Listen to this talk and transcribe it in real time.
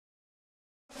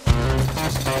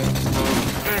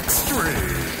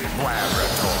Extreme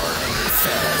Laboratory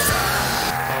Physics.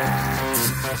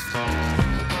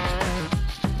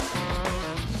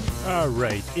 All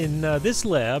right. In this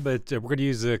lab, we're going to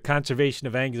use the conservation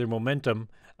of angular momentum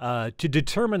to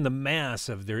determine the mass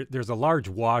of there's a large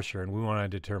washer, and we want to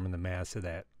determine the mass of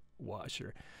that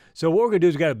washer. So what we're going to do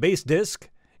is we've got a base disk,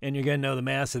 and you're going to know the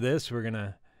mass of this. We're going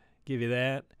to give you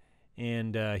that.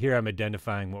 And here I'm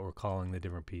identifying what we're calling the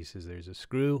different pieces. There's a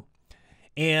screw.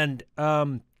 And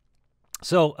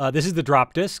so this is the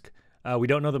drop disk. We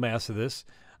don't know the mass of this.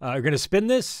 We're going to spin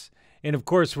this. And, of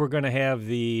course, we're going to have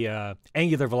the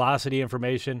angular velocity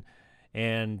information.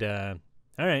 And, all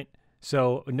right,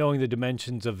 so knowing the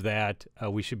dimensions of that,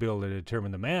 we should be able to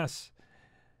determine the mass.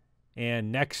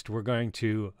 And next, we're going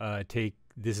to take,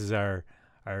 this is our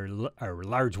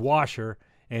large washer,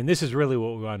 and this is really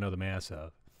what we want to know the mass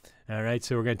of. All right,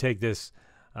 so we're going to take this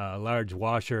large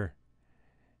washer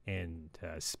and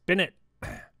spin it,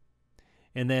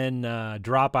 and then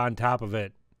drop on top of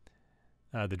it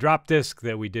the drop disk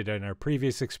that we did in our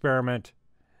previous experiment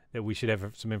that we should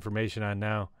have some information on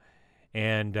now.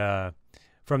 And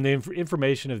from the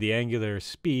information of the angular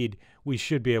speed, we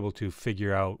should be able to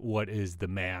figure out what is the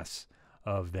mass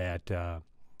of that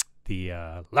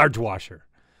the large washer.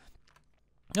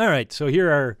 All right, so here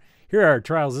are our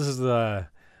trials. This is the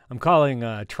I'm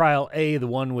calling trial A, the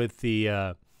one with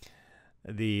the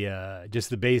just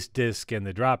the base disk and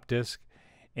the drop disk.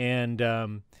 And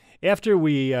after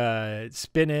we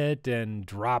spin it and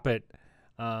drop it,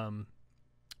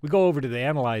 we go over to the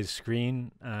analyze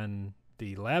screen on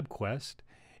the LabQuest,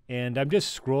 and I'm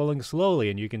just scrolling slowly,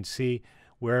 and you can see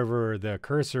wherever the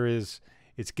cursor is,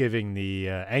 it's giving the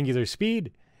angular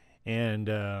speed, and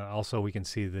also we can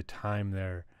see the time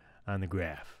there on the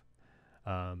graph.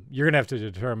 You're going to have to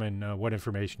determine what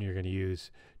information you're going to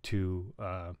use to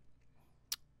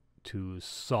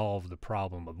solve the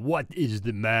problem of what is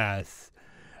the mass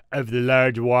of the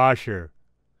large washer.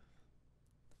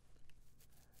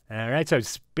 All right, so I'm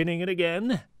spinning it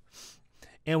again.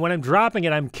 And when I'm dropping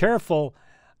it, I'm careful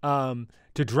to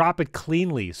drop it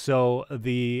cleanly. So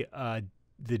the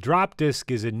drop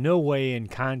disk is in no way in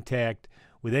contact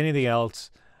with anything else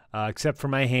except for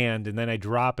my hand, and then I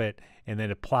drop it, and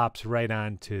then it plops right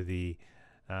onto the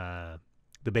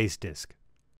base disk.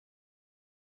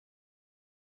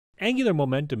 Angular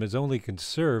momentum is only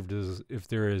conserved if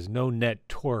there is no net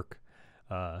torque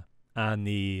on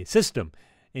the system.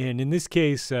 And in this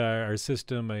case, our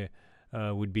system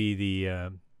would be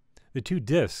the two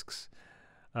disks.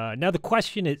 Now the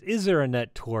question is there a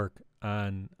net torque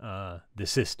on the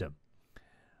system?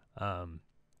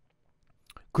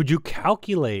 Could you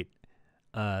calculate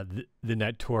the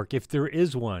net torque if there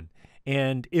is one?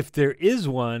 And if there is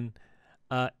one,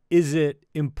 is it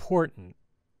important?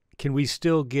 Can we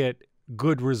still get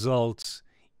good results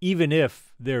even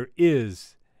if there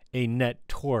is a net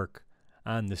torque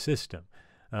on the system?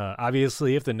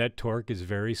 Obviously, if the net torque is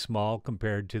very small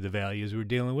compared to the values we're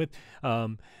dealing with,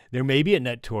 there may be a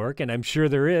net torque, and I'm sure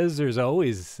there is. There's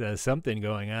always something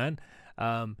going on.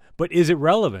 But is it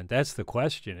relevant? That's the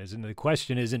question. The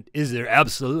question isn't, is there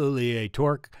absolutely a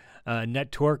torque,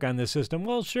 net torque on the system?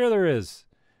 Well, sure there is.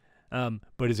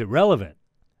 But is it relevant?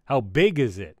 How big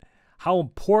is it? How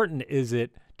important is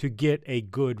it to get a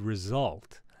good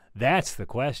result? That's the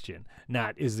question.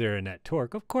 Not, is there a net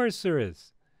torque? Of course there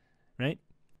is, right?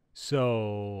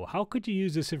 So how could you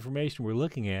use this information we're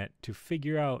looking at to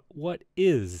figure out what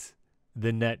is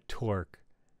the net torque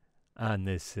on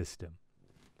this system?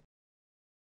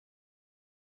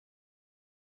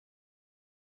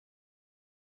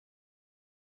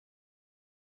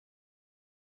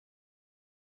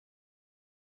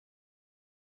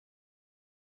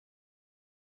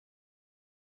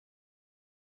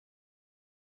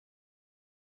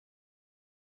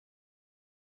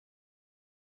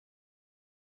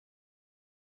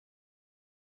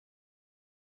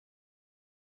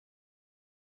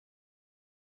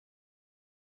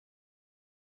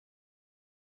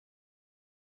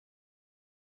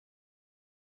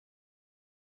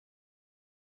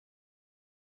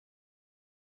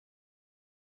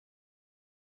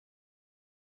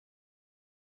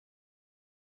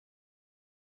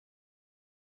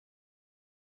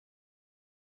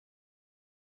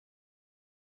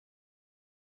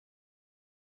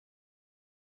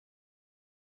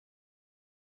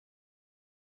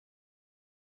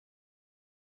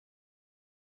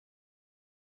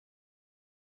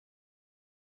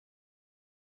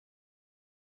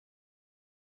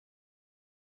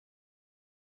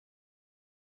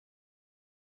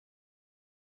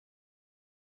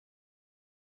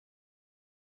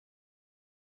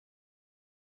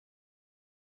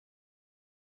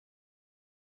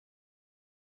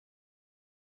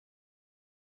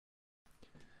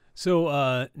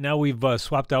 So now we've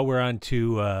swapped out. We're on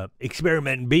to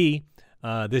experiment B.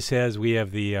 We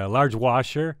have the large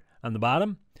washer on the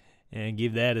bottom, and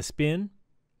give that a spin.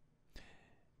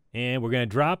 And we're going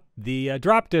to drop the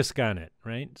drop disc on it,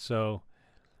 right? So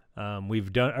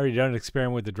we've already done an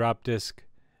experiment with the drop disc,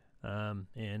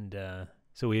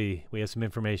 so we have some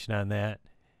information on that.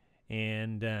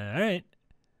 And all right,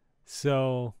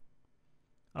 so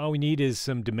all we need is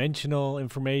some dimensional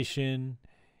information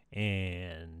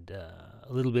and a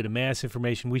little bit of mass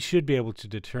information. We should be able to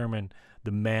determine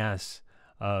the mass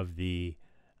of the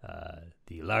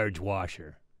large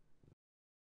washer.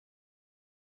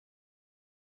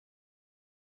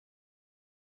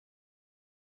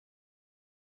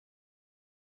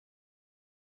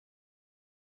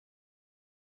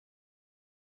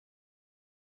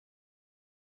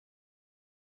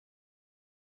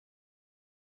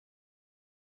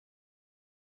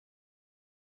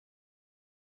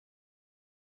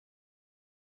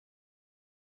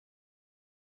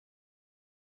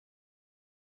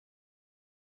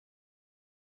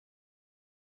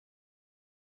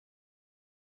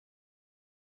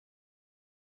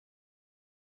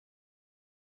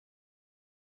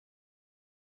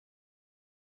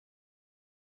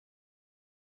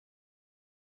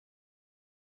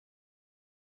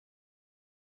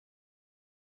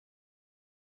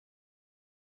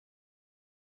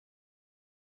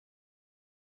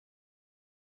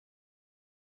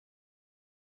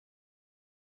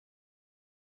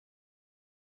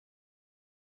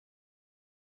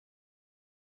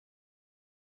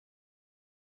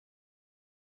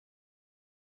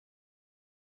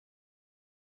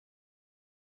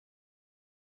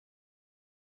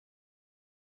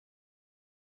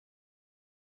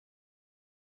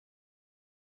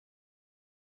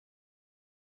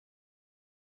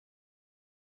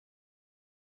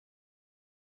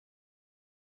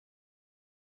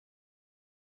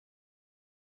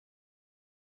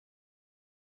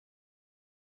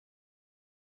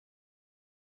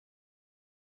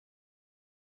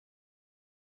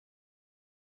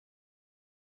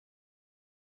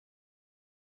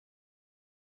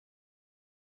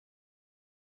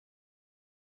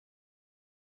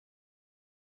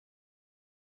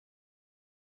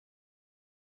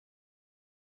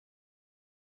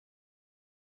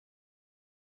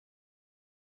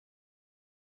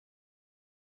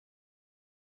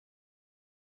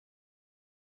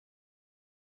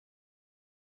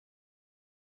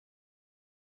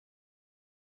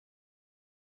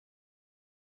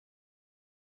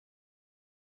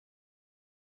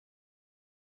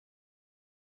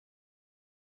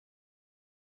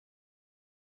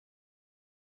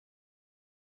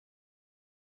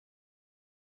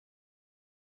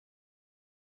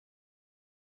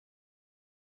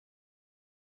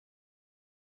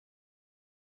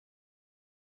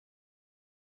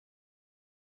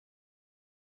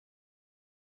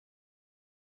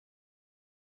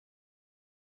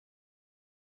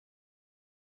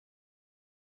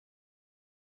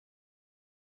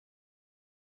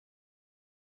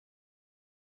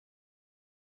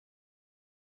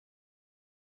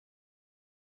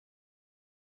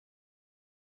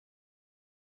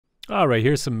 All right,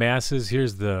 here's some masses.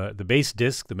 Here's the base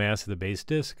disc, the mass of the base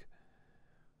disc.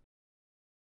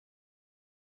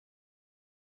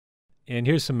 And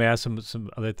here's some mass, some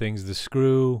other things. The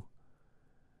screw,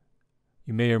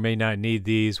 you may or may not need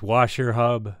these. Washer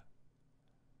hub.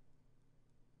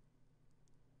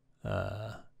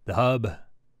 The hub.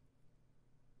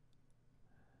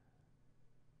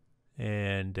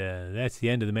 And that's the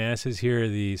end of the masses. Here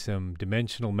are some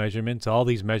dimensional measurements. All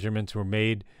these measurements were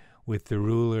made with the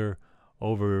ruler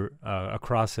over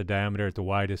across the diameter at the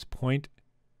widest point.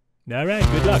 All right,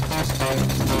 good luck.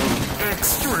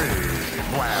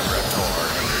 Extreme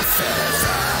Laboratory.